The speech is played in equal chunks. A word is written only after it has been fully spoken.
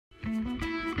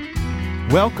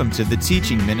Welcome to the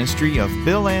teaching ministry of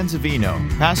Bill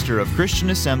Anzavino, pastor of Christian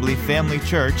Assembly Family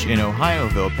Church in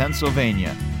Ohioville,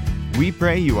 Pennsylvania. We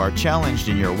pray you are challenged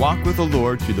in your walk with the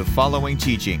Lord through the following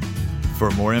teaching.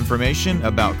 For more information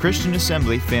about Christian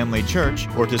Assembly Family Church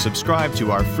or to subscribe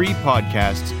to our free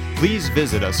podcasts, please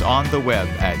visit us on the web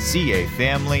at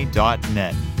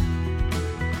cafamily.net.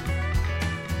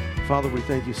 Father, we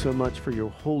thank you so much for your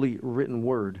holy written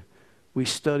word. We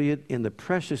study it in the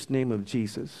precious name of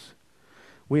Jesus.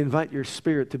 We invite your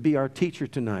Spirit to be our teacher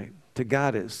tonight, to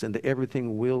guide us into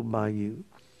everything willed by you,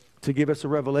 to give us a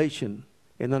revelation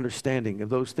and understanding of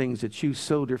those things that you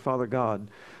so, dear Father God,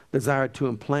 desire to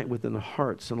implant within the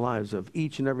hearts and lives of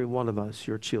each and every one of us,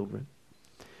 your children.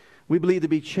 We believe to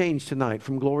be changed tonight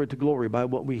from glory to glory by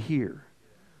what we hear,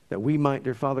 that we might,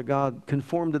 dear Father God,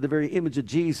 conform to the very image of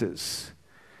Jesus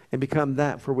and become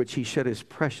that for which he shed his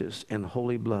precious and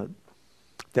holy blood,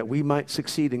 that we might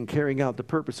succeed in carrying out the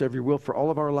purpose of your will for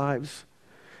all of our lives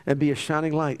and be a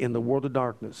shining light in the world of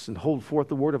darkness and hold forth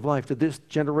the word of life to this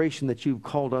generation that you've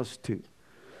called us to.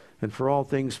 And for all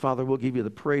things, Father, we'll give you the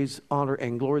praise, honor,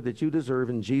 and glory that you deserve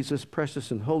in Jesus'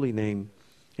 precious and holy name.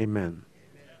 Amen.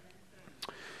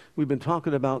 We've been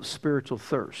talking about spiritual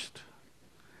thirst,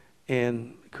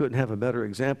 and couldn't have a better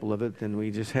example of it than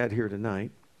we just had here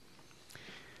tonight.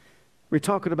 We're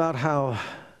talking about how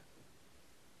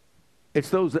it's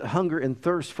those that hunger and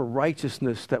thirst for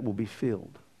righteousness that will be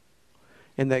filled,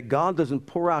 and that God doesn't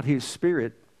pour out his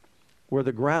Spirit where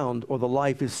the ground or the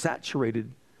life is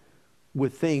saturated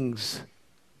with things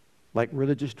like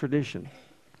religious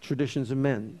traditions of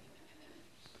men.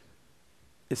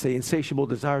 It's the insatiable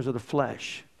desires of the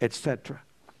flesh, etc.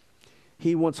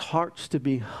 He wants hearts to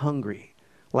be hungry,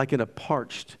 like in a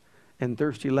parched and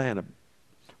thirsty land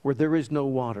where there is no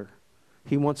water.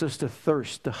 He wants us to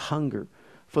thirst, to hunger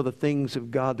for the things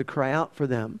of God, to cry out for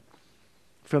them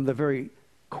from the very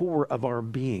core of our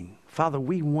being. Father,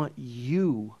 we want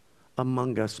you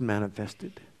among us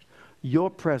manifested. Your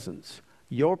presence,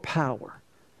 your power,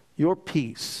 your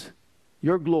peace,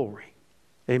 your glory.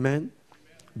 Amen?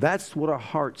 That's what our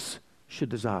hearts should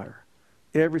desire,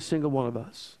 every single one of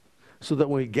us, so that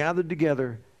when we gather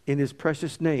together in his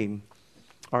precious name,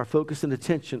 our focus and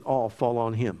attention all fall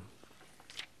on him.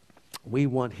 We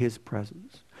want his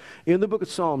presence. In the book of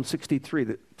Psalm 63,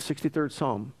 the 63rd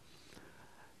Psalm,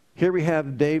 here we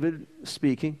have David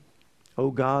speaking,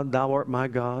 O God, thou art my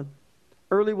God.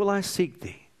 Early will I seek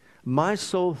thee. My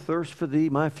soul thirsts for thee.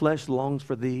 My flesh longs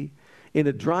for thee. In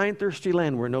a dry and thirsty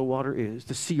land where no water is,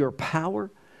 to see your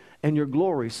power and your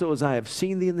glory, so as I have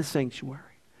seen thee in the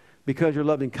sanctuary. Because your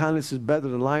loving kindness is better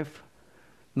than life,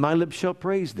 my lips shall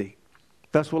praise thee.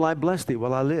 Thus will I bless thee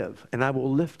while I live, and I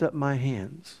will lift up my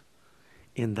hands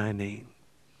in thy name.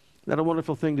 Isn't that a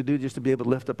wonderful thing to do, just to be able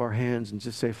to lift up our hands and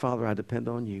just say, Father, I depend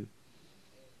on you.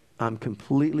 I'm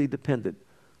completely dependent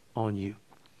on you.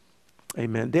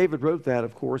 Amen. David wrote that,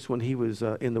 of course, when he was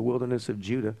in the wilderness of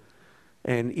Judah.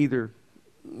 And either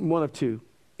one of two,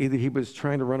 either he was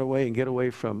trying to run away and get away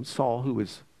from Saul, who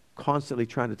was constantly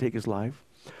trying to take his life,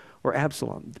 or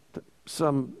Absalom.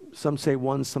 Some say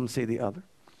one, some say the other.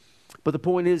 But the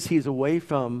point is, he's away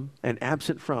from and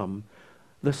absent from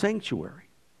the sanctuary.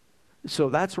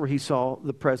 So that's where he saw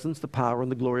the presence, the power,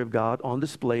 and the glory of God on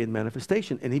display and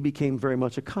manifestation, and he became very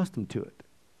much accustomed to it.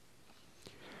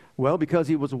 Well, because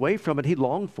he was away from it, he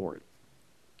longed for it.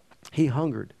 He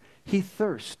hungered. He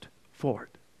thirsted for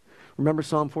it. Remember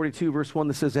Psalm 42, verse 1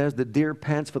 that says, as the deer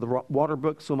pants for the water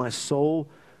brook, so my soul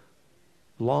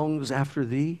longs after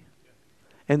thee.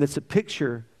 And it's a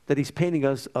picture that he's painting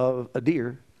us of a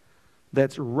deer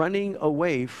that's running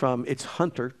away from its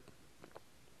hunter,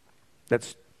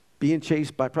 that's being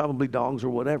chased by probably dogs or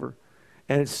whatever,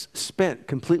 and it's spent,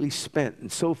 completely spent,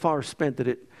 and so far spent that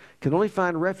it can only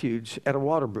find refuge at a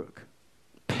water brook,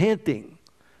 panting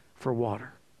for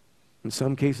water. In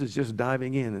some cases, just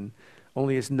diving in and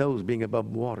only its nose being above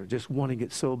water, just wanting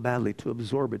it so badly to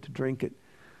absorb it, to drink it.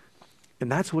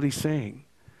 And that's what he's saying,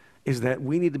 is that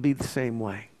we need to be the same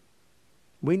way.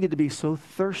 We need to be so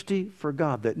thirsty for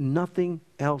God that nothing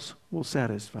else will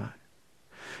satisfy.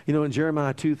 You know, in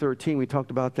Jeremiah 2:13, we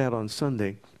talked about that on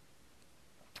Sunday.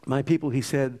 My people, he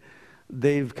said,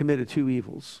 they've committed two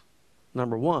evils.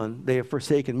 Number one, they have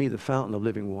forsaken me, the fountain of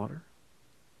living water.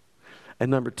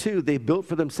 And number two, they built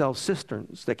for themselves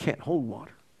cisterns that can't hold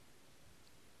water.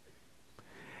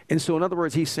 And so, in other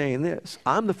words, he's saying this,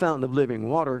 I'm the fountain of living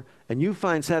water, and you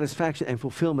find satisfaction and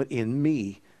fulfillment in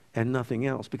me and nothing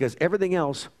else, because everything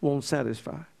else won't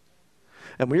satisfy.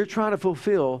 And when you're trying to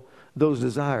fulfill those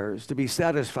desires, to be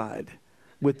satisfied,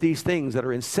 with these things that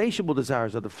are insatiable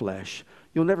desires of the flesh,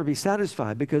 you'll never be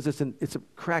satisfied because it's a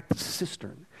cracked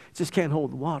cistern. It just can't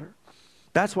hold the water.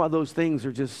 That's why those things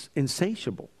are just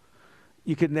insatiable.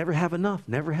 You could never have enough,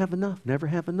 never have enough, never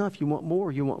have enough. You want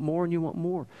more, you want more, and you want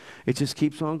more. It just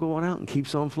keeps on going out and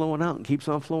keeps on flowing out and keeps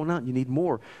on flowing out. You need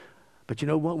more. But you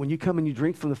know what? When you come and you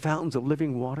drink from the fountains of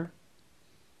living water,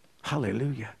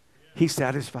 hallelujah, He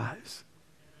satisfies.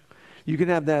 You can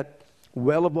have that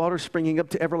well of water springing up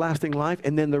to everlasting life,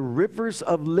 and then the rivers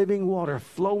of living water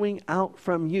flowing out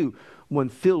from you when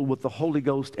filled with the Holy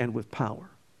Ghost and with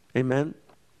power. Amen?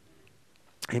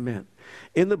 Amen.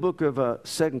 In the book of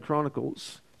 2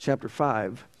 Chronicles, chapter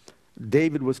 5,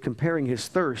 David was comparing his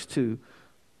thirst to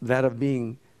that of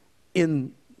being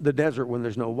in the desert when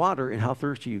there's no water and how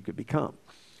thirsty you could become.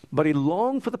 But he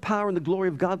longed for the power and the glory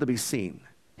of God to be seen.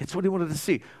 It's what he wanted to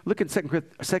see. Look at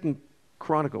 2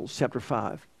 Chronicles, chapter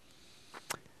 5.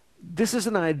 This is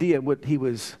an idea of what he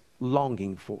was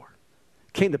longing for.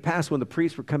 It came to pass when the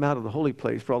priests would come out of the holy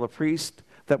place, for all the priests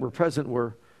that were present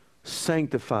were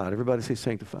sanctified. Everybody say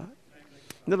sanctified.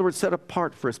 In other words, set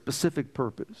apart for a specific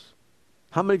purpose.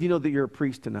 How many of you know that you're a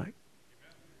priest tonight?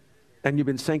 And you've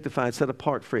been sanctified, set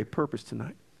apart for a purpose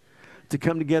tonight. To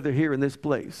come together here in this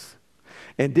place.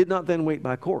 And did not then wait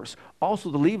by course. Also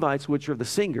the Levites, which are the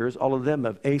singers, all of them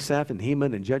of Asaph and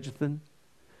Heman and Jeduthun,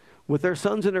 with their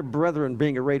sons and their brethren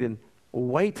being arrayed in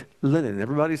white linen.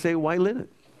 Everybody say white linen.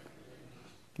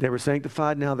 They were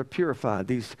sanctified, now they're purified.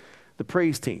 The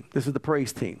praise team. This is the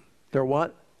praise team. They're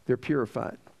what? They're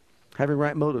purified. Having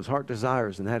right motives, heart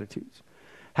desires, and attitudes.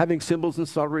 Having cymbals and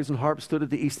psalteries and harps stood at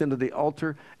the east end of the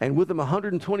altar, and with them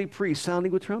 120 priests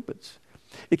sounding with trumpets.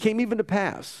 It came even to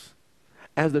pass,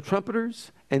 as the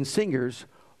trumpeters and singers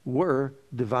were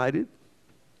divided.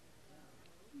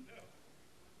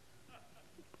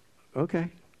 Okay.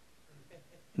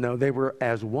 No, they were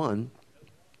as one.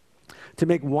 To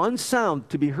make one sound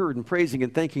to be heard in praising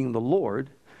and thanking the Lord.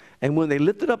 And when they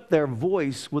lifted up their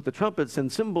voice with the trumpets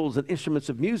and cymbals and instruments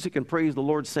of music and praised the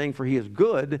Lord, saying, for He is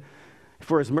good,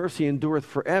 for His mercy endureth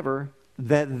forever,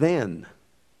 that then,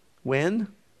 when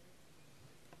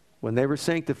they were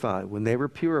sanctified, when they were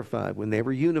purified, when they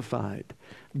were unified,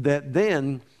 that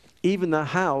then even the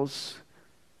house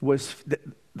was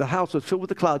filled with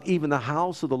the cloud, even the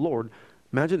house of the Lord.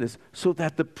 Imagine this, so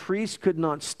that the priest could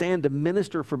not stand to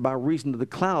minister for by reason of the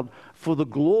cloud, for the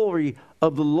glory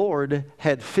of the Lord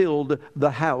had filled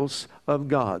the house of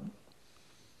God.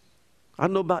 I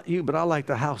don't know about you, but I like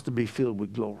the house to be filled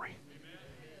with glory. Amen.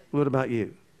 What about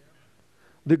you?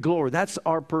 The glory, that's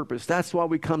our purpose. That's why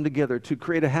we come together, to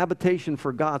create a habitation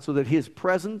for God so that His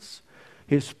presence,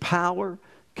 His power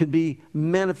can be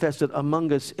manifested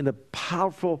among us in a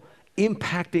powerful,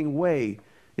 impacting way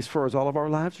as far as all of our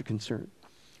lives are concerned.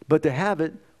 But to have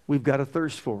it, we've got to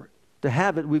thirst for it. To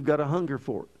have it, we've got to hunger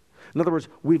for it. In other words,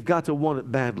 we've got to want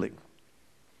it badly.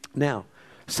 Now,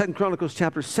 2 Chronicles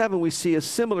chapter 7, we see a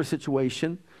similar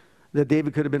situation that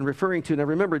David could have been referring to. Now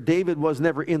remember, David was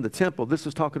never in the temple. This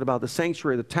was talking about the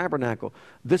sanctuary, the tabernacle.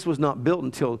 This was not built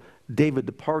until David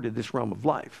departed this realm of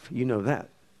life. You know that.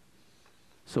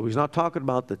 So he's not talking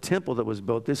about the temple that was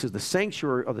built. This is the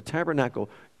sanctuary of the tabernacle,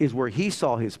 is where he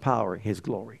saw his power, his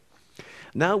glory.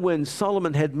 Now when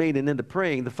Solomon had made an end of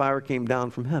praying, the fire came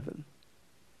down from heaven.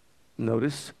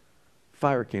 Notice,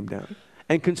 fire came down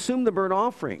and consumed the burnt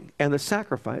offering and the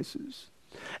sacrifices.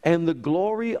 And the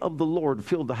glory of the Lord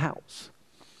filled the house.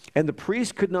 And the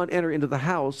priest could not enter into the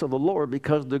house of the Lord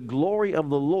because the glory of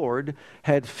the Lord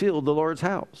had filled the Lord's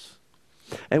house.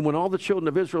 And when all the children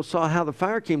of Israel saw how the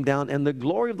fire came down and the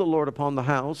glory of the Lord upon the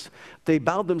house, they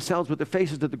bowed themselves with their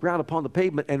faces to the ground upon the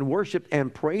pavement and worshiped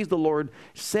and praised the Lord,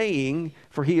 saying,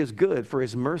 for He is good, for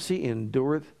His mercy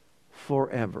endureth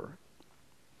forever.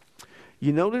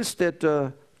 You notice that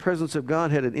the presence of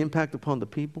God had an impact upon the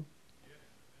people?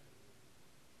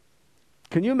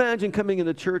 Can you imagine coming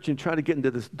into church and trying to get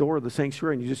into this door of the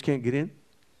sanctuary and you just can't get in?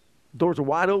 Doors are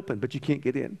wide open, but you can't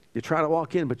get in. You try to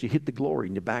walk in, but you hit the glory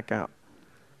and you back out.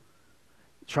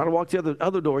 Try to walk to the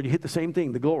other door and you hit the same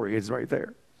thing. The glory is right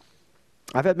there.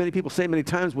 I've had many people say many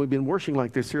times when we've been worshiping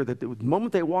like this here that the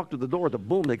moment they walked through the door,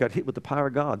 boom, they got hit with the power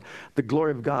of God. The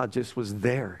glory of God just was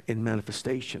there in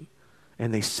manifestation,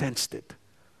 and they sensed it.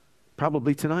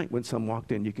 Probably tonight when some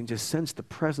walked in, you can just sense the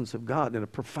presence of God in a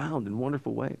profound and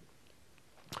wonderful way.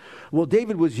 Well,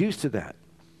 David was used to that.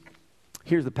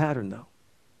 Here's the pattern, though,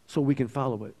 so we can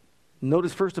follow it.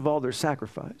 Notice, first of all, there's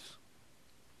sacrifice.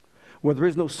 Where there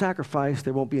is no sacrifice,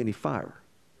 there won't be any fire.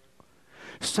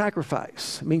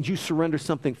 Sacrifice means you surrender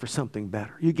something for something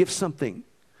better. You give something,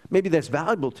 maybe that's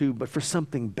valuable to you, but for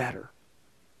something better.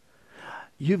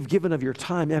 You've given of your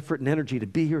time, effort, and energy to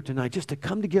be here tonight, just to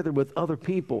come together with other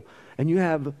people, and you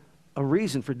have a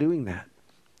reason for doing that.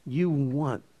 You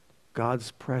want God's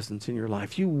presence in your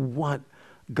life. You want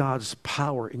God's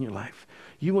power in your life.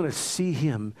 You want to see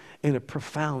Him in a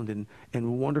profound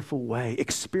and wonderful way.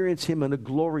 Experience Him in a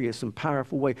glorious and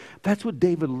powerful way. That's what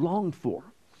David longed for.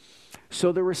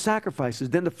 So there were sacrifices.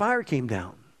 Then the fire came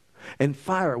down. And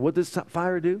fire, what does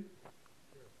fire do?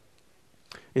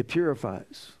 It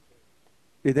purifies.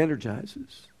 It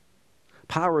energizes.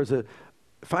 Fire is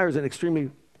an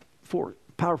extremely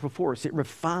powerful force. It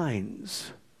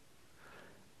refines.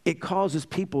 It causes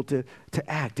people to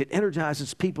act. It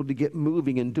energizes people to get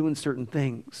moving and doing certain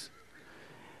things.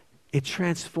 It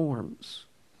transforms.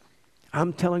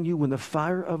 I'm telling you, when the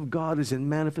fire of God is in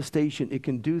manifestation, it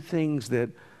can do things that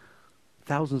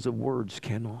thousands of words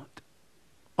cannot.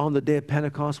 On the day of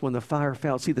Pentecost, when the fire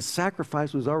fell, see, the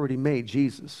sacrifice was already made,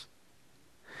 Jesus.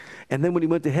 And then when He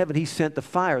went to heaven, He sent the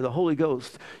fire, the Holy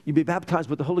Ghost. You'd be baptized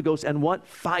with the Holy Ghost, and what?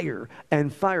 Fire.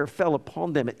 And fire fell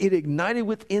upon them. It ignited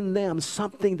within them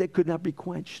something that could not be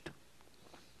quenched.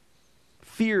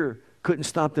 Fear couldn't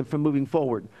stop them from moving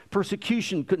forward.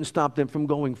 Persecution couldn't stop them from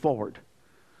going forward.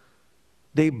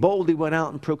 They boldly went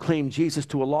out and proclaimed Jesus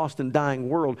to a lost and dying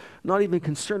world, not even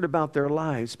concerned about their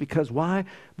lives. Because why?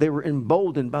 They were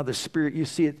emboldened by the Spirit. You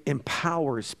see, it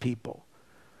empowers people.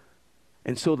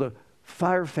 And so the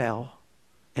fire fell,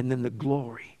 and then the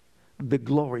glory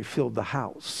filled the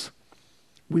house.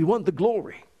 We want the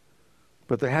glory,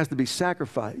 but there has to be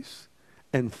sacrifice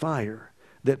and fire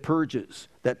that purges,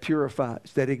 that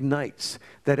purifies, that ignites,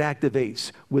 that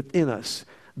activates within us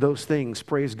those things,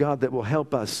 praise God, that will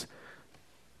help us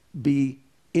be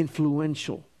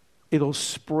influential. It'll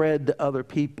spread to other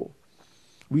people.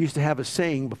 We used to have a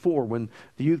saying before when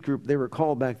the youth group, they were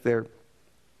called back there,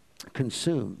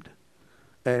 consumed.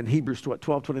 And Hebrews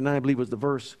 12:29, I believe, was the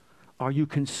verse. Are you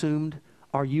consumed?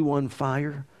 Are you on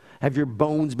fire? Have your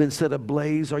bones been set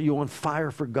ablaze? Are you on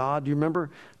fire for God? Do you remember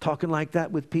talking like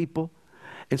that with people?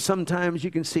 And sometimes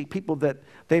you can see people that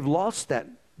they've lost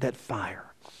that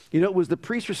fire. You know, it was the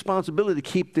priest's responsibility to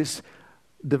keep this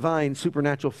divine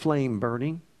supernatural flame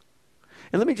burning.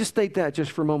 And let me just state that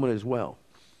just for a moment as well.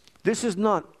 This is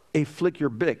not a flick your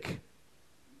bick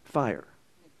fire.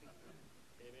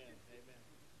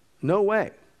 No way.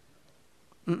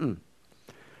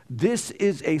 This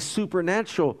is a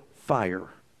supernatural fire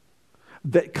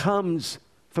that comes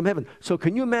from heaven. So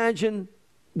can you imagine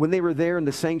when they were there in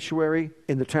the sanctuary,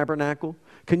 in the tabernacle?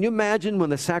 Can you imagine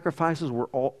when the sacrifices were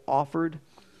all offered?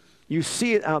 You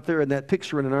see it out there in that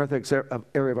picture in the narthex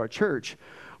area of our church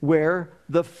where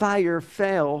the fire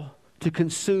fell to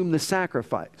consume the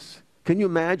sacrifice. Can you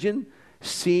imagine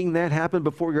seeing that happen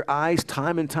before your eyes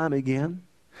time and time again?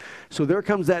 So there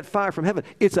comes that fire from heaven.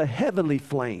 It's a heavenly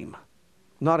flame,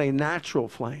 not a natural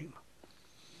flame.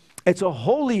 It's a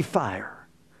holy fire,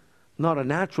 not a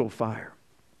natural fire.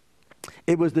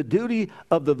 It was the duty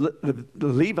of the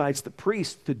Levites, the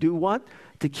priests, to do what?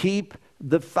 To keep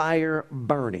the fire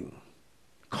burning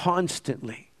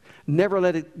constantly. Never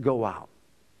let it go out.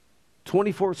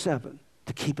 24/7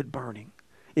 to keep it burning.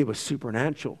 It was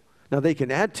supernatural. Now they can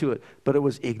add to it, but it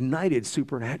was ignited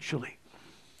supernaturally.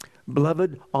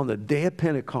 Beloved, on the day of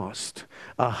Pentecost,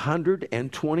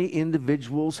 120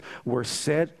 individuals were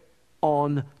set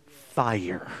on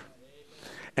fire.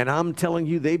 And I'm telling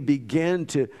you, they began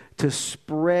to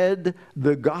spread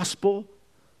the gospel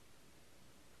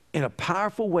in a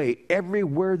powerful way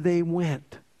everywhere they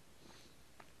went.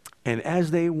 And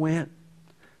as they went,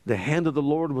 the hand of the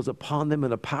Lord was upon them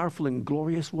in a powerful and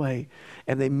glorious way.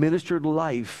 And they ministered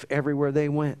life everywhere they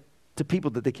went to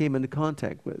people that they came into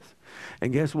contact with.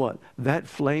 And guess what? That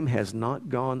flame has not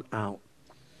gone out.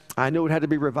 I know it had to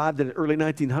be revived in the early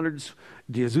 1900s,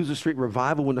 the Azusa Street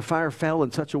revival, when the fire fell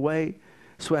in such a way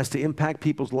so as to impact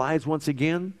people's lives once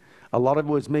again. A lot of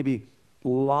it was maybe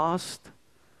lost.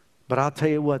 But I'll tell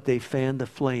you what, they fanned the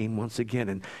flame once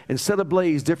again and set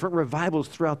ablaze different revivals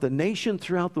throughout the nation,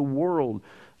 throughout the world,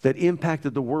 that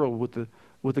impacted the world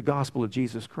with the gospel of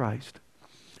Jesus Christ.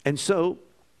 And so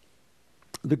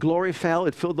the glory fell,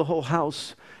 it filled the whole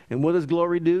house. And what does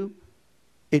glory do?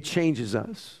 It changes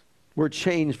us. We're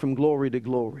changed from glory to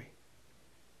glory.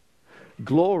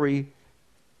 Glory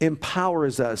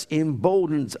empowers us,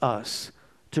 emboldens us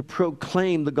to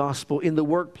proclaim the gospel in the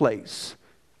workplace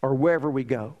or wherever we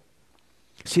go.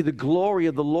 See, the glory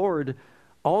of the Lord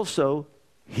also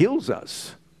heals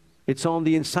us. It's on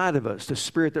the inside of us. The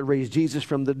Spirit that raised Jesus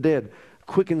from the dead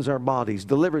quickens our bodies,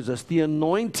 delivers us. The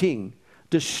anointing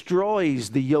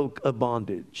destroys the yoke of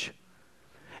bondage.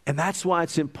 And that's why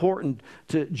it's important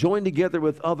to join together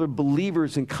with other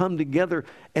believers and come together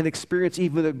and experience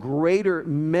even a greater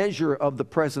measure of the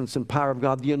presence and power of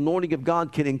God. The anointing of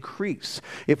God can increase.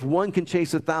 If one can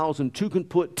chase 1,000, two can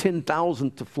put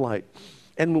 10,000 to flight.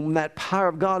 And when that power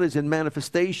of God is in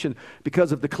manifestation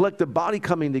because of the collective body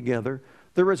coming together,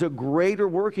 there is a greater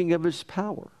working of His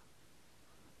power.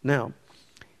 Now,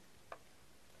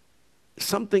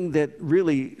 something that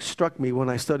really struck me when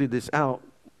I studied this out,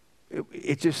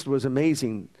 it just was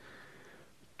amazing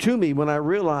to me when I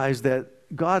realized that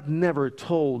God never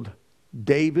told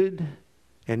David,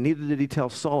 and neither did He tell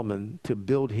Solomon, to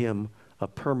build him a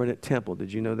permanent temple.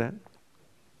 Did you know that?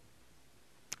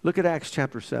 Look at Acts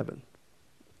chapter 7.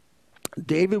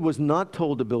 David was not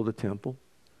told to build a temple.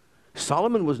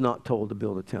 Solomon was not told to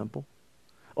build a temple.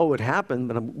 Oh, it happened,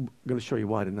 but I'm going to show you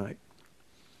why tonight.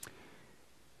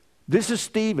 This is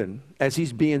Stephen as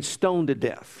he's being stoned to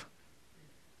death.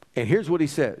 And here's what he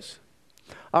says.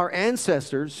 Our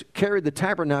ancestors carried the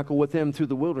tabernacle with them through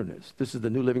the wilderness. This is the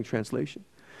New Living Translation.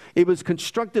 It was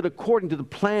constructed according to the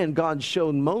plan God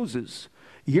showed Moses.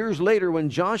 Years later, when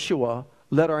Joshua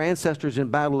led our ancestors in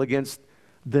battle against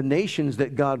the nations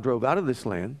that God drove out of this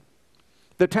land,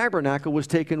 the tabernacle was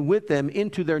taken with them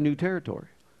into their new territory.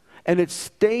 And it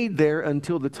stayed there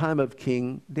until the time of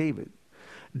King David.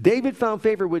 David found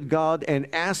favor with God and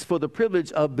asked for the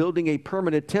privilege of building a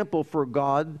permanent temple for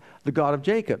God, the God of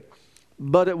Jacob.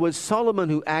 But it was Solomon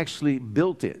who actually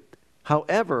built it.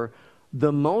 However,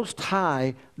 the Most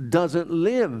High doesn't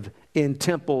live in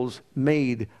temples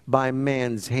made by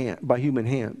man's hand, by human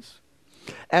hands.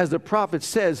 As the prophet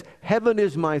says, heaven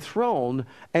is my throne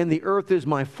and the earth is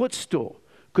my footstool.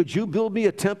 Could you build me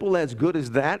a temple as good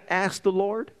as that? Asked the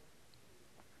Lord.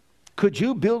 Could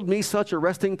you build me such a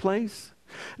resting place?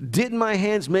 Did my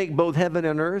hands make both heaven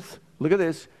and earth? Look at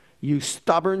this. You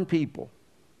stubborn people.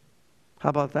 How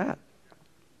about that?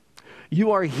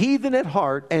 You are heathen at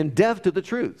heart and deaf to the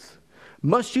truth.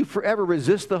 Must you forever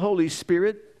resist the Holy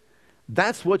Spirit?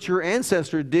 That's what your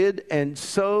ancestor did, and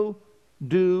so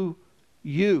do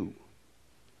you.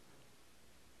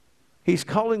 He's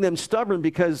calling them stubborn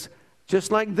because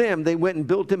just like them, they went and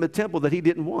built him a temple that he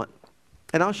didn't want.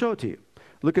 And I'll show it to you.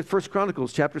 Look at 1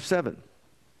 Chronicles chapter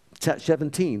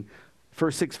 17,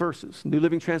 first 6 verses, New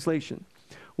Living Translation.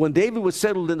 When David was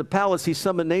settled in the palace, he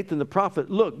summoned Nathan the prophet.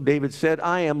 Look, David said,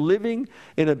 I am living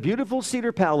in a beautiful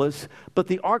cedar palace, but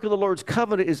the ark of the Lord's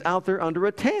covenant is out there under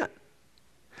a tent.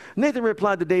 Nathan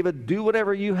replied to David, do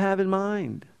whatever you have in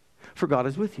mind, for God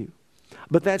is with you.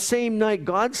 But that same night,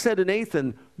 God said to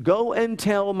Nathan, go and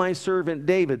tell my servant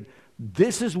David,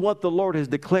 this is what the Lord has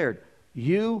declared.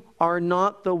 You are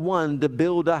not the one to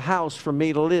build a house for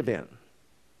me to live in.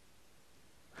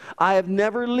 I have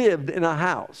never lived in a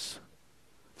house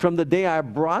from the day I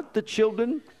brought the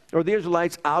children or the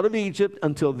Israelites out of Egypt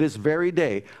until this very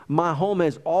day. My home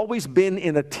has always been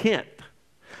in a tent,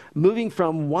 moving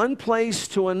from one place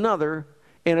to another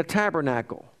in a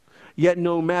tabernacle. Yet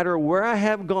no matter where I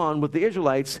have gone with the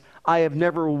Israelites, I have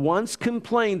never once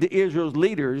complained to Israel's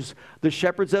leaders, the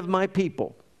shepherds of my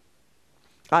people.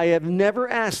 I have never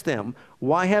asked them,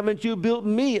 why haven't you built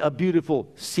me a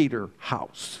beautiful cedar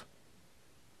house?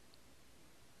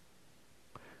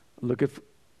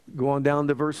 Go on down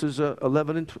to verses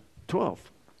 11 and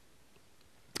 12.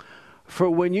 For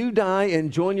when you die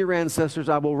and join your ancestors,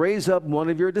 I will raise up one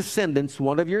of your descendants,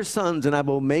 one of your sons, and I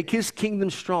will make his kingdom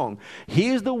strong. He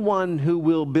is the one who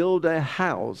will build a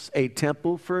house, a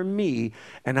temple for me,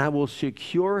 and I will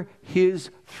secure his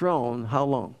throne. How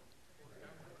long?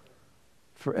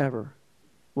 Forever.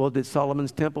 Well, did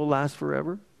Solomon's temple last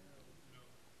forever?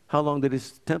 How long did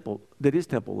his temple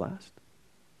last?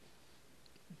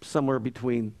 Somewhere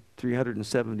between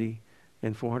 370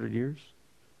 and 400 years.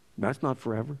 That's not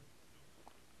forever.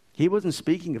 He wasn't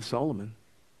speaking of Solomon.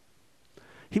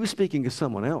 He was speaking of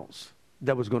someone else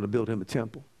that was going to build him a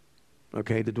temple,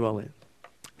 okay, to dwell in.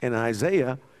 And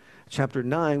Isaiah chapter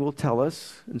 9 will tell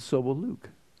us, and so will Luke.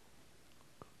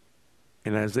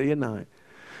 In Isaiah 9,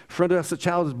 for unto us a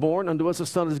child is born, unto us a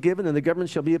son is given, and the government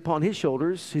shall be upon his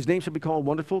shoulders. His name shall be called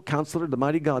Wonderful, Counselor, the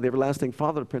Mighty God, the Everlasting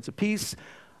Father, the Prince of Peace.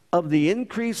 Of the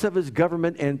increase of his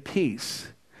government and peace,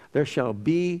 there shall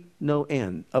be no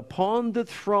end. Upon the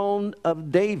throne of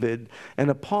David and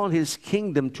upon his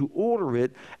kingdom, to order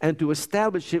it and to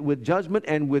establish it with judgment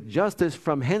and with justice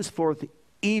from henceforth,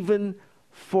 even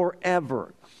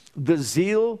forever. The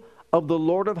zeal of the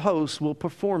Lord of hosts will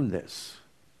perform this.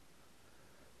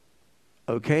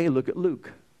 Okay, look at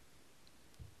Luke.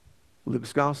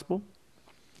 Luke's gospel.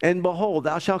 And behold,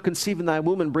 thou shalt conceive in thy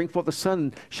womb and bring forth a son,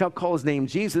 and shalt call his name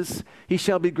Jesus. He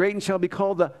shall be great and shall be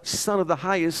called the Son of the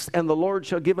Highest, and the Lord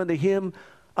shall give unto him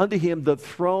unto him the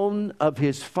throne of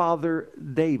his father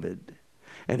David.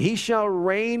 And he shall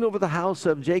reign over the house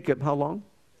of Jacob. How long?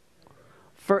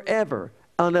 Forever.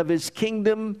 And of his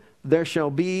kingdom there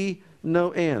shall be no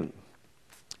end.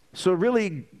 So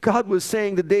really, God was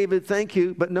saying to David, thank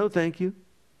you, but no thank you.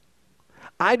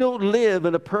 I don't live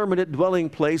in a permanent dwelling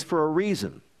place for a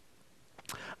reason.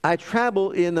 I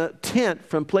travel in a tent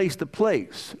from place to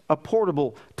place, a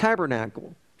portable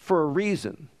tabernacle, for a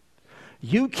reason.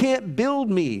 You can't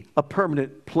build me a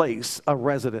permanent place, a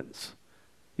residence.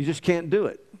 You just can't do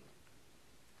it.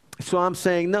 So I'm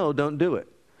saying, no, don't do it.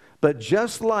 But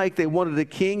just like they wanted a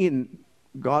king, and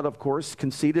God, of course,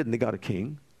 conceded and they got a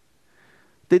king,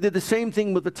 they did the same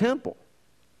thing with the temple,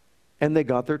 and they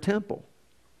got their temple.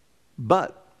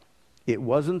 But it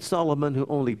wasn't Solomon who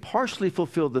only partially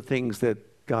fulfilled the things that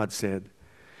God said.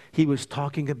 He was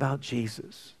talking about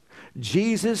Jesus.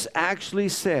 Jesus actually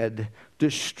said,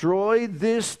 destroy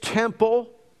this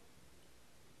temple,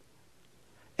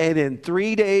 and in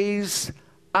 3 days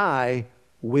I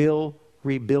will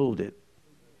rebuild it.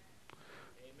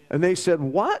 Amen. And they said,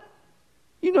 what?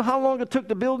 You know how long it took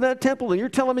to build that temple, and you're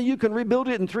telling me you can rebuild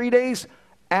it in 3 days?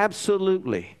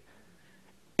 Absolutely.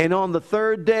 And on the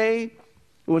third day,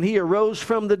 when he arose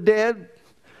from the dead,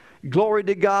 glory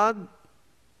to God,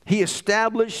 he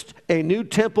established a new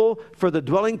temple for the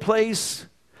dwelling place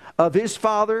of his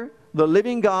Father, the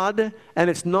living God. And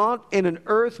it's not in an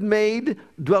earth-made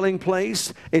dwelling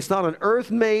place. It's not an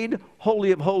earth-made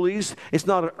holy of holies. It's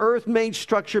not an earth-made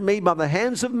structure made by the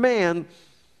hands of man.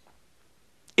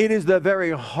 It is the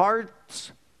very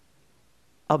hearts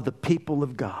of the people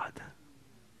of God.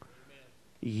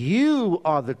 You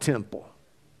are the temple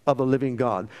of the living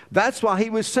God. That's why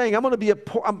he was saying, I'm going to be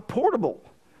I'm portable.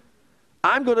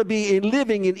 I'm going to be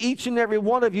living in each and every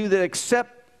one of you that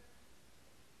accept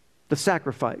the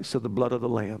sacrifice of the blood of the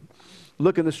Lamb.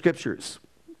 Look in the scriptures.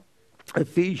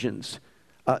 Ephesians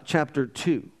chapter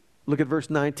 2. Look at verse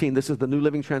 19. This is the New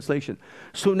Living Translation.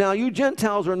 So now you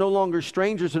Gentiles are no longer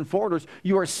strangers and foreigners.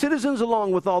 You are citizens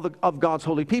along with all of God's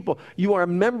holy people. You are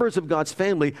members of God's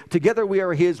family. Together we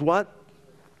are his what?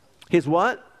 His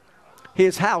what?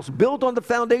 His house, built on the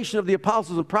foundation of the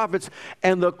apostles and prophets,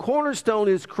 and the cornerstone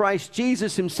is Christ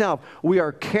Jesus himself. We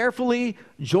are carefully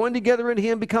joined together in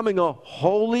him, becoming a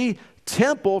holy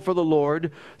temple for the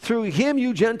Lord. Through him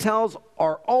you Gentiles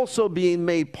are also being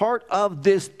made part of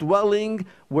this dwelling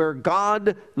where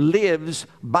God lives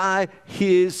by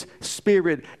his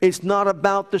Spirit. It's not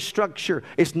about the structure.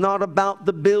 It's not about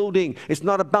the building. It's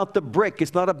not about the brick.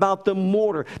 It's not about the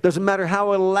mortar. Doesn't matter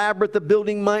how elaborate the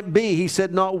building might be. He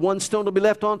said not one stone will be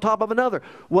left on top of another.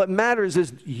 What matters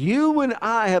is you and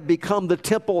I have become the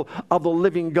temple of the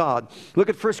living God. Look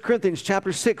at 1 Corinthians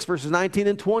chapter 6, verses 19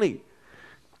 and 20.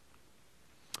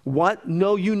 What?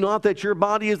 Know you not that your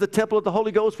body is the temple of the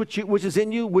Holy Ghost, which is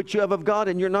in you, which you have of God,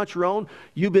 and you're not your own?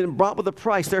 You've been bought with a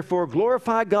price. Therefore,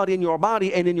 glorify God in your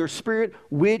body and in your spirit,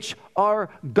 which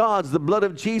are God's. The blood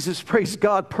of Jesus, praise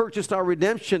God, purchased our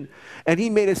redemption. And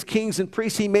he made us kings and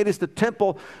priests. He made us the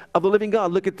temple of the living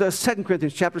God. Look at 2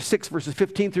 Corinthians chapter 6, verses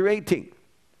 15 through 18.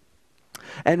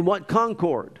 And what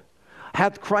concord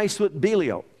hath Christ with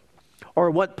Belial? Or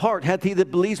what part hath he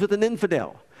that believes with an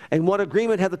infidel? And what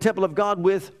agreement hath the temple of God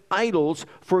with idols?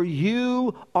 For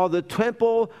you are the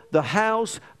temple, the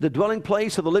house, the dwelling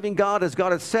place of the living God. As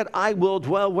God hath said, I will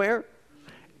dwell where?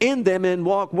 In them, and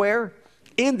walk where?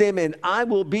 In them, and I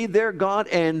will be their God,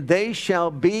 and they shall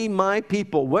be my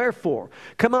people. Wherefore,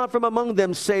 come out from among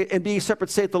them, say, and be separate,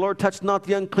 saith the Lord. Touch not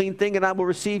the unclean thing, and I will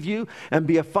receive you, and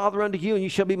be a father unto you, and you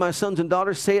shall be my sons and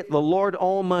daughters, saith the Lord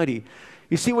Almighty.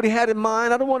 You see what he had in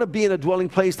mind? I don't want to be in a dwelling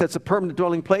place that's a permanent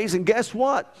dwelling place. And guess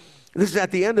what? This is at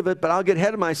the end of it, but I'll get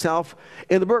ahead of myself.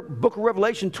 In the book of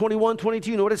Revelation 21, 22,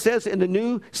 you know what it says? In the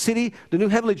new city, the new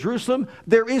heavenly Jerusalem,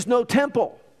 there is no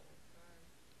temple.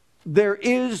 There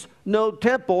is no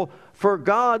temple. For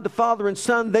God, the Father and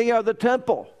Son, they are the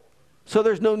temple. So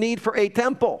there's no need for a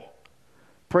temple.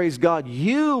 Praise God.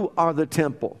 You are the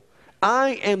temple.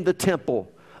 I am the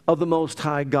temple of the Most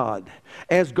High God.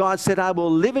 As God said, I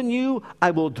will live in you, I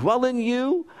will dwell in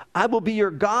you, I will be your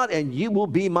God, and you will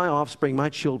be my offspring, my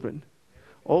children.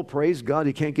 Oh, praise God,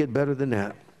 you can't get better than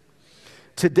that.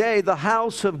 Today, the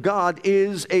house of God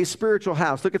is a spiritual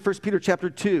house. Look at 1 Peter chapter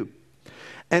 2.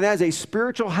 And as a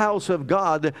spiritual house of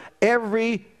God,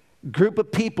 every group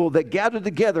of people that gather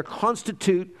together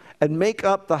constitute and make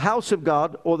up the house of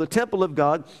God or the temple of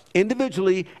God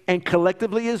individually and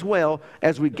collectively as well.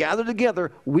 As we gather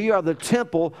together, we are the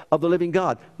temple of the living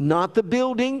God. Not the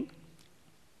building,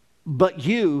 but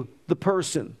you, the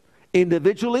person.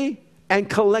 Individually and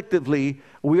collectively,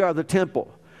 we are the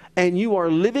temple. and you are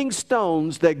living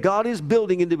stones that God is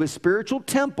building into His spiritual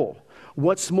temple.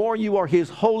 What's more, you are His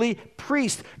holy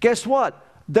priest. Guess what?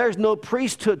 There's no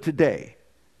priesthood today.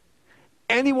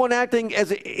 Anyone acting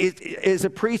as a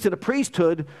priest in a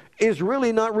priesthood is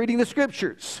really not reading the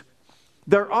Scriptures.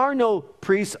 There are no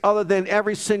priests other than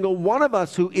every single one of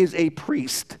us who is a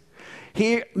priest.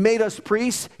 He made us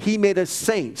priests. He made us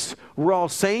saints. We're all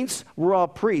saints. We're all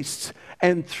priests.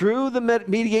 And through the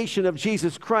mediation of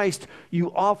Jesus Christ,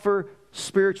 you offer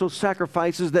spiritual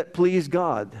sacrifices that please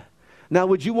God. Now,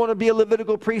 would you want to be a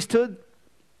Levitical priesthood?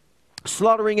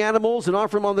 Slaughtering animals and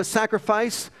offering them on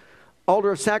the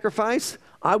altar of sacrifice?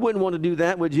 I wouldn't want to do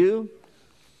that, would you?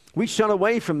 We shun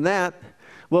away from that.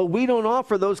 Well, we don't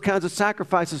offer those kinds of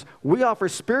sacrifices. We offer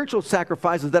spiritual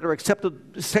sacrifices that are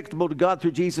acceptable to God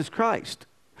through Jesus Christ.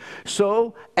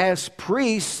 So, as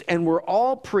priests, and we're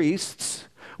all priests,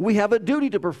 we have a duty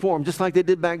to perform, just like they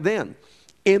did back then.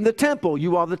 In the temple,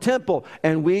 you are the temple,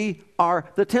 and we are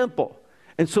the temple.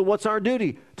 And so what's our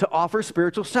duty? To offer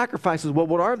spiritual sacrifices. Well,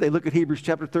 what are they? Look at Hebrews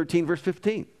chapter 13, verse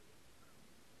 15.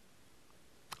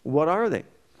 What are they?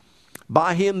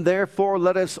 By Him, therefore,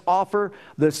 let us offer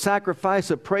the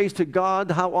sacrifice of praise to God.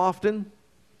 How often?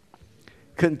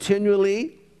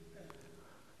 Continually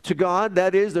to God.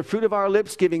 That is the fruit of our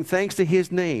lips, giving thanks to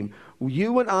His name.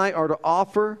 You and I are to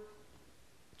offer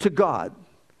to God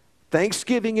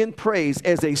thanksgiving and praise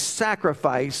as a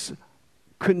sacrifice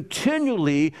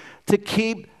continually to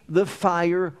keep the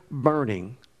fire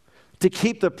burning, to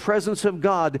keep the presence of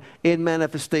God in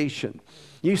manifestation.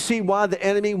 You see why the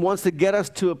enemy wants to get us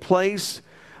to a place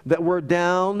that we're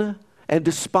down and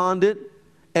despondent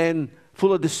and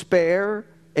full of despair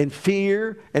and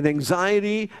fear and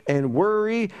anxiety and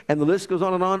worry, and the list goes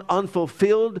on,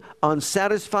 unfulfilled,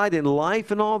 unsatisfied in life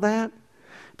and all that?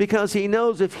 Because he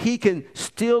knows if he can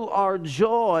steal our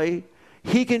joy,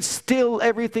 he can steal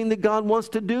everything that God wants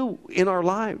to do in our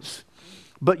lives.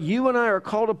 But you and I are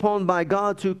called upon by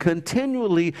God to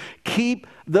continually keep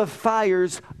the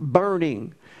fires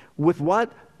burning. With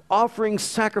what? Offering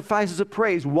sacrifices of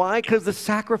praise. Why? Because the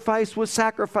sacrifice was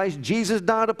sacrificed. Jesus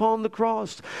died upon the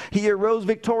cross. He arose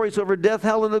victorious over death,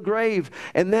 hell, and the grave.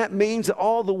 And that means that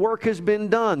all the work has been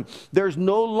done. There's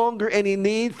no longer any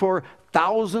need for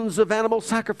thousands of animal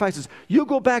sacrifices. You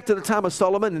go back to the time of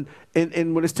Solomon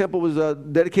and when his temple was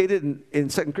dedicated in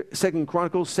 2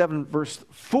 Chronicles 7 verse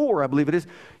 4, I believe it is,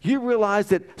 you realize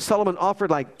that Solomon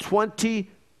offered like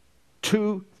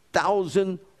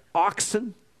 22,000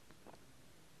 oxen.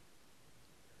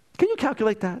 Can you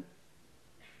calculate that?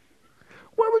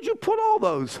 Where would you put all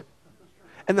those?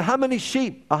 And how many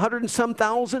sheep? 100 and some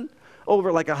thousand?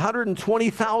 Over like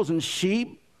 120,000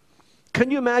 sheep? Can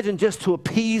you imagine, just to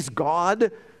appease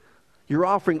God, you're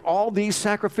offering all these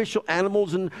sacrificial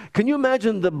animals? And can you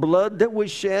imagine the blood that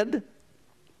was shed?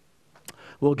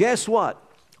 Well, guess what?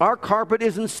 Our carpet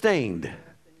isn't stained.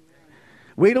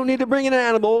 We don't need to bring in an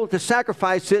animal to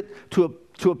sacrifice it to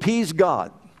appease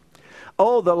God.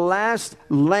 Oh, the last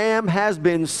lamb has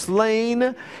been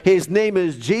slain. His name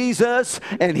is Jesus,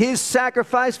 and His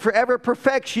sacrifice forever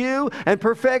perfects you and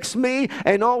perfects me.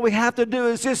 And all we have to do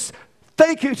is just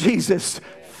thank you, Jesus.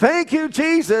 Thank you,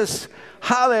 Jesus.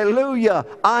 Hallelujah.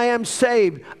 I am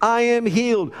saved. I am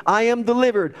healed. I am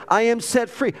delivered. I am set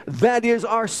free. That is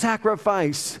our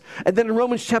sacrifice. And then in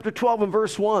Romans chapter 12 and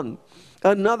verse 1,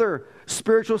 another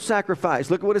spiritual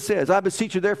sacrifice. Look at what it says. I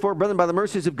beseech you, therefore, brethren, by the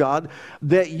mercies of God,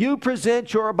 that you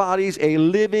present your bodies a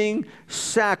living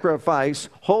sacrifice,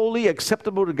 holy,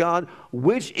 acceptable to God,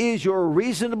 which is your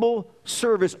reasonable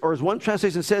service, or as one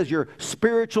translation says, your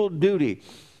spiritual duty.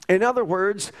 In other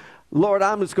words, Lord,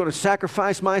 I'm just going to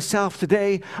sacrifice myself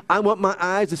today. I want my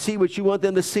eyes to see what you want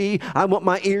them to see. I want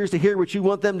my ears to hear what you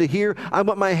want them to hear. I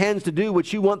want my hands to do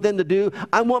what you want them to do.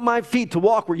 I want my feet to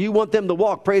walk where you want them to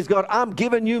walk. Praise God. I'm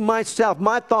giving you myself,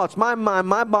 my thoughts, my mind,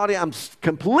 my body. I'm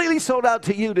completely sold out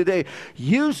to you today.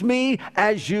 Use me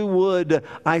as you would.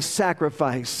 I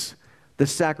sacrifice the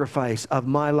sacrifice of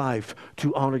my life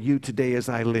to honor you today as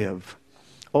I live.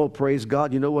 Oh, praise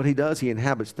God. You know what He does? He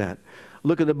inhabits that.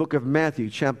 Look at the book of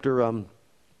Matthew, chapter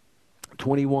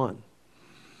 21.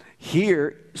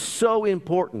 Here, so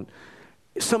important.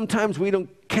 Sometimes we don't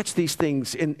catch these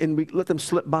things and we let them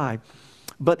slip by.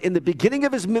 But in the beginning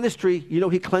of His ministry, you know,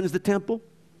 He cleansed the temple.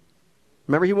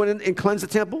 Remember He went in and cleansed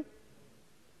the temple?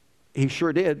 He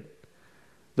sure did.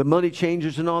 The money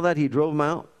changers and all that, He drove them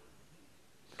out.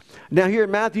 Now here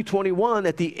in Matthew 21,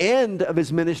 at the end of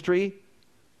His ministry,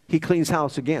 He cleans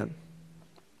house again.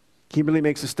 He really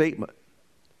makes a statement.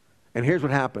 And here's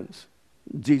what happens.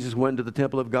 Jesus went to the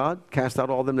temple of God, cast out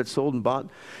all them that sold and bought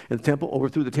in the temple,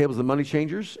 overthrew the tables of the money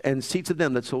changers, and seats of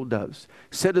them that sold doves.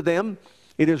 Said to them,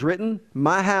 It is written,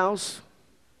 my house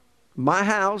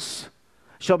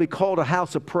shall be called a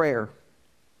house of prayer.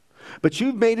 But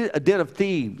you've made it a den of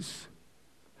thieves.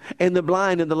 And the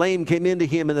blind and the lame came into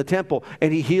him in the temple,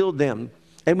 and he healed them.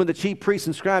 And when the chief priests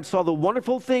and scribes saw the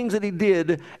wonderful things that he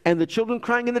did, and the children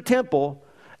crying in the temple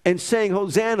and saying,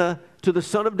 Hosanna to the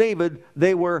Son of David,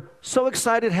 they were so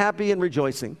excited, happy, and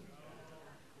rejoicing.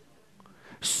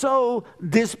 So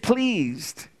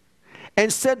displeased,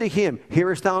 and said to him,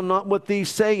 hearest thou not what these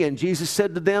say? And Jesus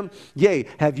said to them, yea,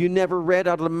 have you never read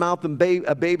out of the mouth of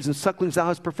babes and sucklings thou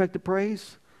hast perfected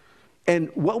praise? And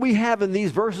what we have in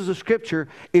these verses of Scripture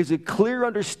is a clear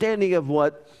understanding of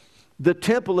what the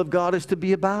temple of God is to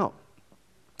be about.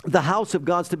 The house of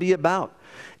God is to be about.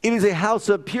 It is a house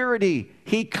of purity.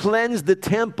 He cleansed the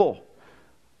temple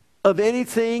of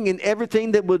anything and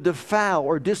everything that would defile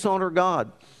or dishonor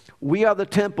God. We are the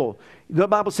temple. The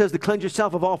Bible says to cleanse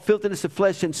yourself of all filthiness of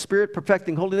flesh and spirit,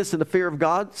 perfecting holiness in the fear of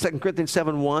God, 2 Corinthians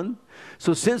 7:1.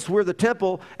 So since we're the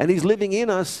temple and He's living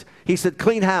in us, He said,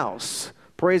 clean house.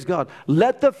 Praise God.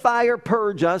 Let the fire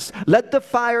purge us. Let the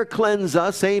fire cleanse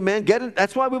us. Amen.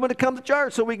 That's why we want to come to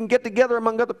church, so we can get together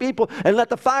among other people and let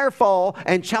the fire fall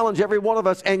and challenge every one of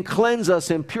us and cleanse us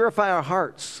and purify our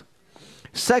hearts.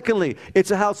 Secondly,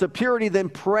 it's a house of purity, then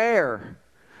prayer.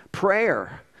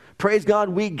 Prayer. Praise God,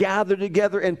 we gather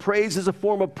together, and praise is a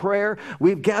form of prayer.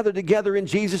 We've gathered together in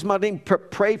Jesus' mighty name.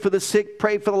 Pray for the sick,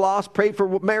 pray for the lost, pray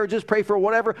for marriages, pray for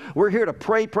whatever. We're here to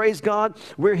pray, praise God.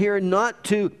 We're here not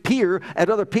to peer at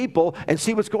other people and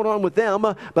see what's going on with them,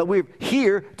 but we're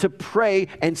here to pray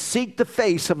and seek the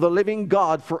face of the living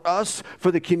God for us,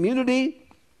 for the community,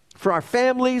 for our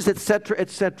families, etc.,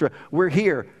 etc. We're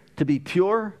here to be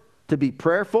pure, to be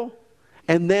prayerful,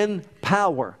 and then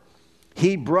power.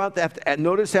 He brought that,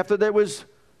 notice after there was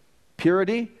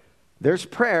purity, there's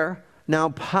prayer, now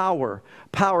power.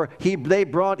 Power,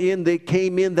 they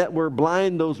came in that were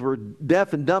blind, those were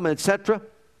deaf and dumb, etc.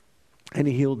 And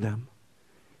He healed them.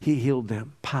 He healed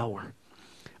them. Power.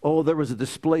 Oh, there was a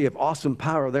display of awesome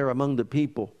power there among the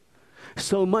people.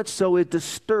 So much so it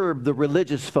disturbed the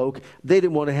religious folk. They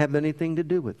didn't want to have anything to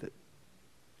do with it.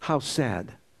 How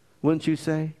sad, wouldn't you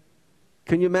say?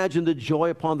 Can you imagine the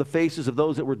joy upon the faces of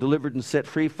those that were delivered and set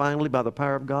free finally by the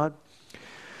power of God?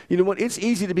 You know what? It's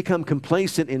easy to become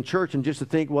complacent in church and just to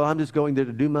think, well, I'm just going there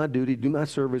to do my duty, do my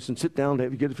service, and sit down,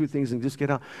 get a few things, and just get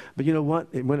out. But you know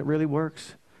what? When it really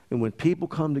works, and when people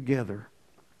come together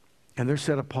and they're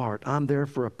set apart, I'm there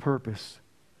for a purpose.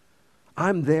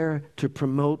 I'm there to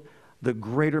promote the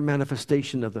greater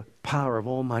manifestation of the power of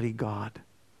Almighty God.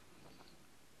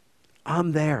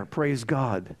 I'm there, praise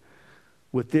God,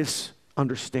 with this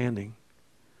understanding.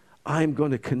 I'm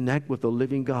going to connect with the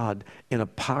living God in a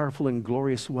powerful and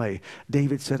glorious way.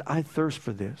 David said, I thirst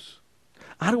for this.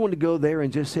 I don't want to go there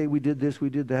and just say we did this, we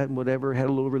did that, and whatever, had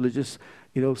a little religious,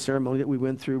 ceremony that we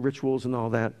went through, rituals and all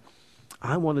that.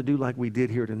 I want to do like we did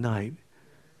here tonight,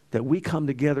 that we come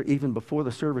together even before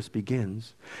the service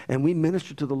begins, and we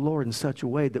minister to the Lord in such a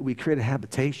way that we create a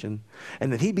habitation,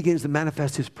 and that He begins to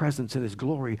manifest His presence and His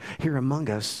glory here among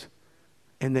us.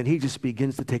 And then He just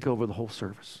begins to take over the whole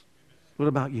service. What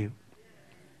about you?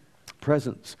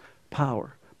 Presence,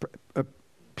 power,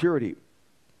 purity,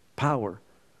 power,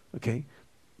 okay?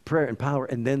 Prayer and power,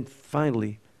 and then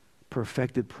finally,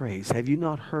 perfected praise. Have you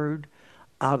not heard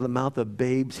out of the mouth of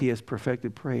babes He has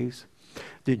perfected praise?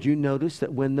 Did you notice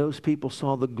that when those people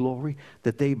saw the glory,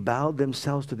 that they bowed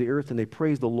themselves to the earth and they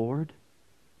praised the Lord?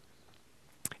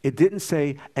 It didn't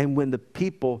say, and when the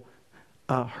people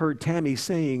heard Tammy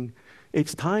saying,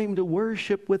 it's time to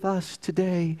worship with us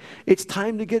today. It's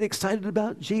time to get excited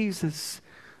about Jesus.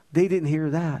 They didn't hear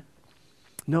that.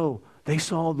 No, they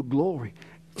saw the glory.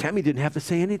 Tammy didn't have to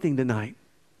say anything tonight.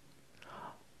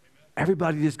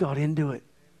 Everybody just got into it.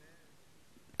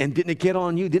 And didn't it get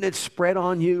on you? Didn't it spread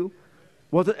on you?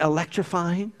 Was it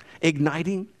electrifying,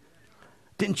 igniting?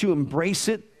 Didn't you embrace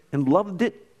it and loved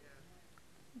it?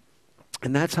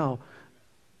 And that's how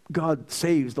God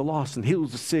saves the lost and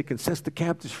heals the sick and sets the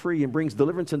captives free and brings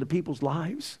deliverance into people's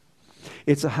lives.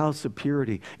 It's a house of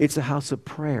purity. It's a house of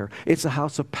prayer. It's a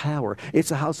house of power.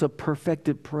 It's a house of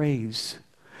perfected praise.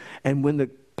 And when the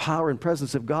power and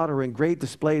presence of God are in great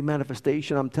display and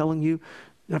manifestation, I'm telling you, you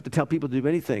don't have to tell people to do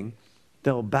anything.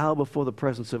 They'll bow before the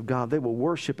presence of God. They will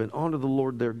worship and honor the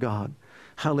Lord their God.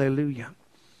 Hallelujah.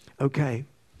 Okay.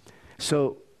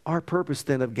 So our purpose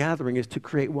then of gathering is to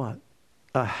create what?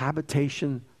 A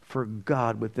habitation for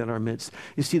God within our midst.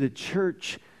 You see, the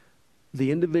church,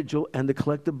 the individual and the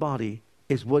collective body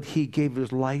is what He gave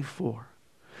His life for,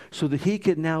 so that He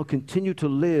could now continue to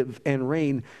live and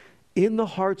reign in the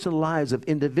hearts and lives of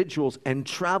individuals and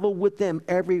travel with them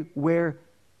everywhere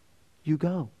you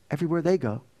go. Everywhere they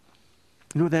go.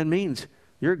 You know what that means?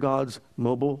 You're God's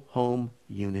mobile home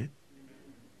unit.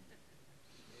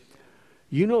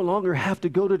 You no longer have to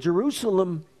go to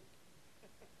Jerusalem.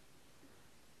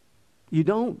 You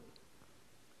don't.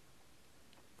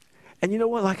 And you know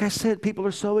what? Like I said, people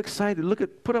are so excited.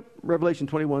 Put up Revelation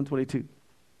 21:22.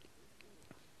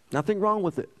 Nothing wrong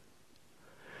with it.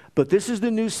 But this is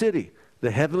the new city,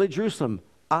 the heavenly Jerusalem.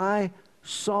 I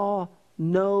saw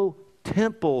no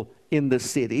temple in the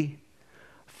city,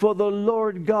 for the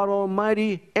Lord God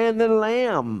Almighty and the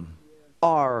Lamb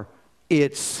are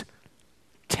its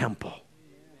temple.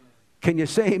 Can you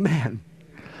say amen?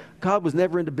 God was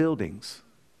never into buildings.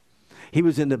 He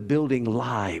was into building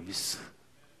lives,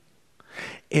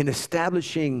 in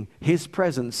establishing His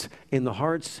presence in the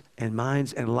hearts and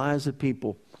minds and lives of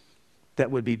people that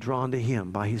would be drawn to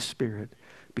Him by His Spirit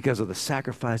because of the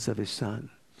sacrifice of His Son.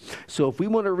 So if we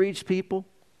want to reach people,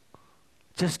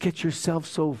 just get yourself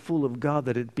so full of God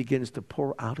that it begins to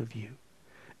pour out of you.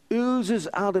 Oozes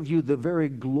out of you the very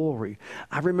glory.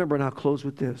 I remember, and I'll close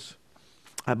with this.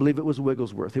 I believe it was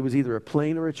Wigglesworth. It was either a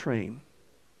plane or a train.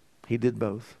 He did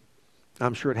both.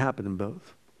 I'm sure it happened in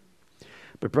both.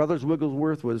 But Brothers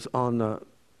Wigglesworth was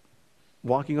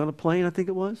walking on a plane, I think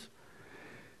it was.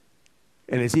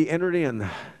 And as he entered in,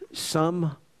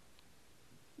 some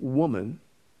woman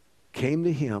came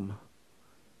to him,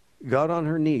 got on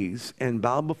her knees, and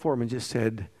bowed before him and just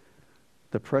said,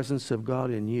 "The presence of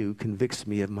God in you convicts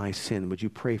me of my sin. Would you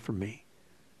pray for me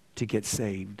to get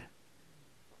saved?"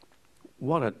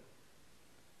 What a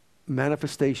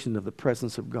manifestation of the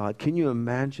presence of God. Can you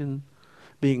imagine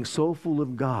being so full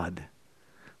of God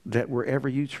that wherever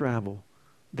you travel,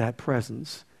 that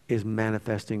presence is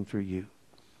manifesting through you?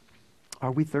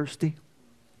 Are we thirsty?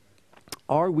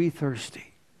 Are we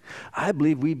thirsty? I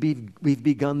believe we've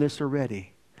begun this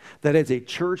already. That as a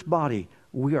church body,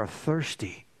 we are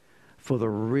thirsty for the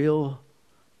real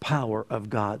power of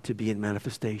God to be in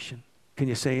manifestation. Can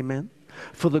you say amen?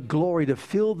 For the glory to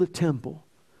fill the temple.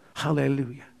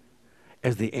 Hallelujah.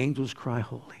 As the angels cry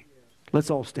holy. Let's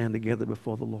all stand together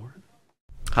before the Lord.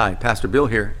 Hi, Pastor Bill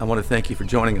here. I want to thank you for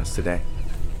joining us today.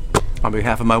 On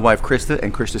behalf of my wife, Krista,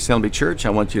 and Christian Assembly Church, I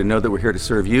want you to know that we're here to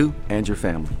serve you and your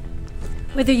family.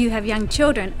 Whether you have young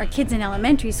children or kids in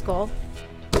elementary school,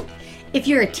 if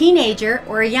you're a teenager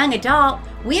or a young adult,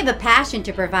 we have a passion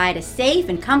to provide a safe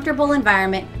and comfortable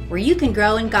environment where you can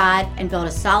grow in God and build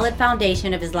a solid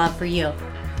foundation of His love for you.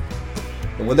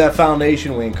 And with that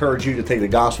foundation, we encourage you to take the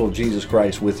gospel of Jesus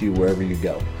Christ with you wherever you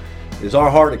go. It is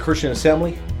our heart at Christian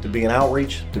Assembly to be an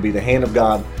outreach, to be the hand of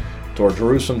God toward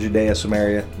Jerusalem, Judea,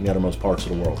 Samaria, and the uttermost parts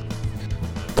of the world.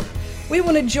 We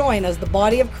want to join as the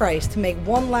body of Christ to make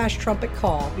one last trumpet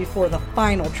call before the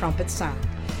final trumpet sound,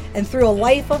 and through a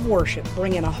life of worship,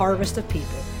 bring in a harvest of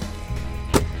people.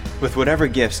 With whatever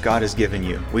gifts God has given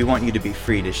you, we want you to be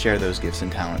free to share those gifts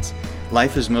and talents.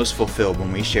 Life is most fulfilled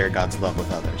when we share God's love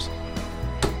with others.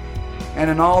 And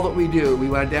in all that we do, we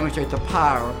want to demonstrate the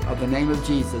power of the name of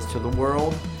Jesus to the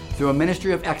world through a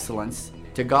ministry of excellence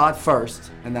to God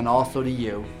first, and then also to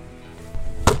you.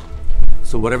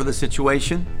 So whatever the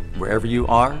situation, wherever you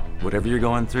are, whatever you're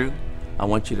going through, I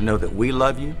want you to know that we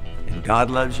love you, and God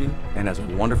loves you, and has a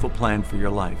wonderful plan for your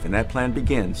life. And that plan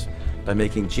begins by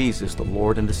making Jesus the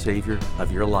Lord and the Savior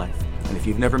of your life. And if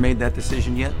you've never made that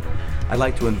decision yet, I'd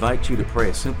like to invite you to pray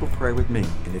a simple prayer with me.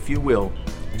 And if you will,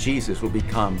 Jesus will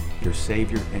become your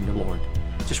Savior and your Lord.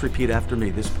 Just repeat after me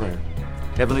this prayer.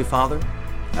 Heavenly Father,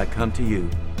 I come to you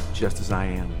just as I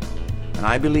am. And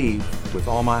I believe with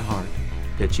all my heart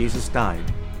that Jesus died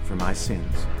for my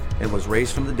sins and was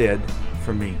raised from the dead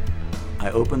for me. I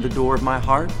open the door of my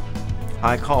heart.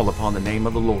 I call upon the name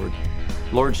of the Lord.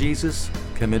 Lord Jesus,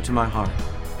 come into my heart.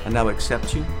 I now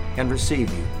accept you and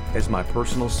receive you as my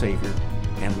personal Savior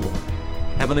and Lord.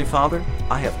 Heavenly Father,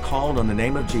 I have called on the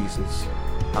name of Jesus.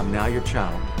 I'm now your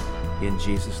child. In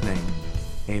Jesus' name,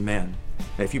 amen.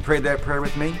 Now, if you prayed that prayer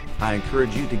with me, I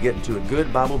encourage you to get into a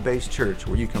good Bible-based church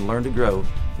where you can learn to grow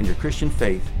in your Christian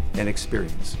faith and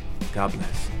experience. God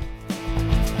bless.